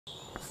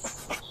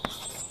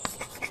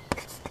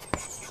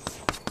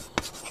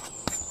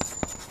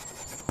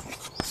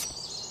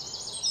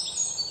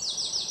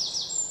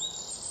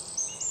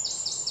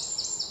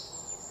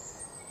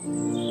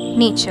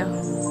Nature.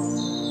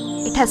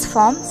 It has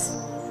forms,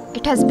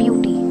 it has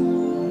beauty,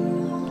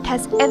 it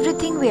has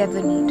everything we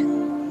ever need.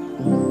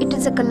 It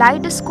is a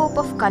kaleidoscope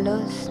of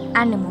colors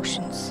and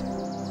emotions.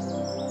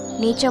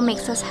 Nature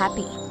makes us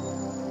happy.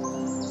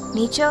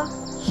 Nature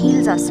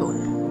heals our soul.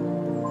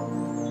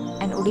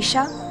 And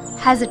Odisha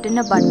has it in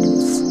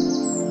abundance.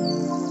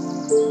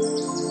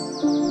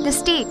 The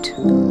state,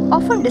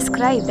 often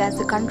described as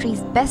the country's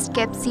best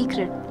kept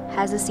secret,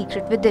 has a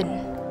secret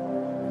within.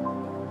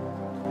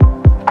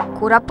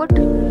 Koraput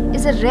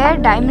is a rare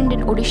diamond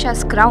in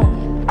Odisha's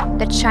crown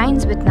that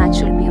shines with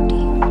natural beauty.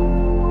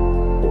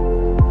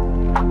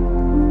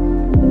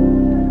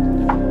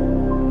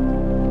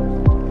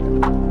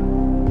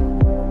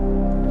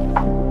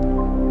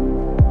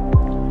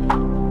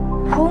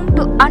 Home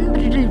to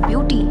unbridled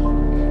beauty,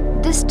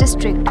 this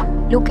district,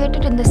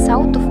 located in the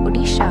south of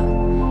Odisha,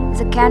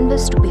 is a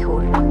canvas to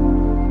behold.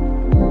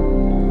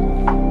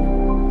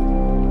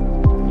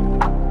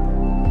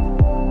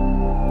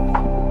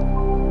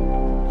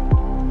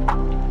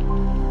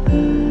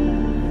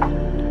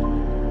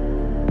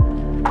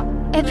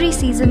 Every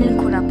season in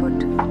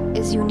Koraput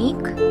is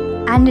unique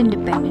and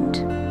independent.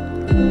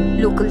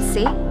 Locals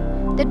say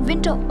that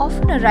winter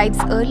often arrives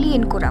early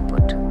in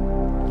Koraput.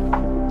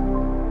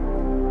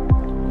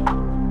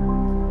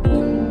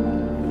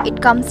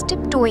 It comes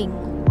tiptoeing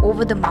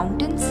over the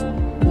mountains,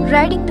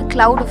 riding the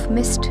cloud of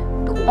mist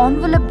to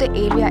envelop the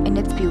area in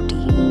its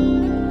beauty.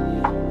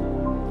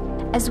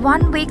 As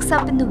one wakes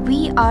up in the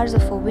wee hours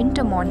of a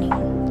winter morning,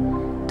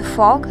 the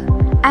fog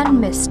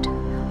and mist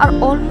are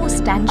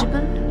almost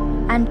tangible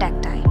and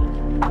tactile.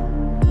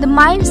 The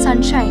mild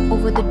sunshine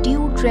over the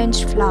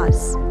dew-drenched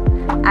flowers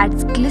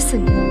adds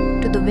glisten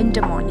to the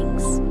winter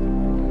mornings.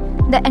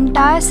 The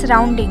entire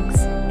surroundings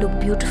look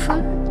beautiful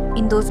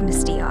in those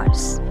misty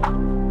hours.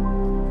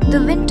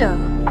 The winter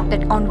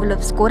that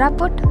envelopes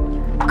Koraput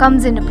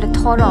comes in a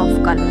plethora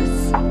of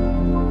colors.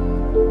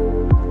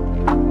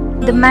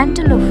 The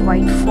mantle of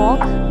white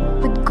fog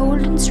with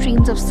golden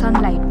streams of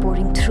sunlight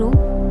pouring through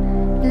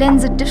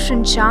lends a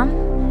different charm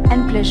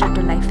and pleasure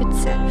to life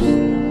itself.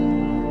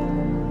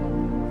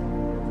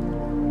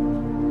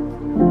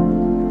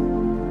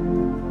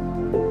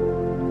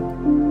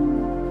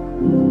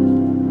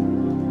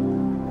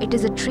 It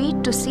is a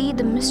treat to see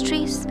the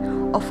mysteries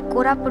of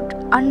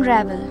Koraput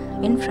unravel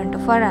in front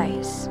of our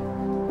eyes.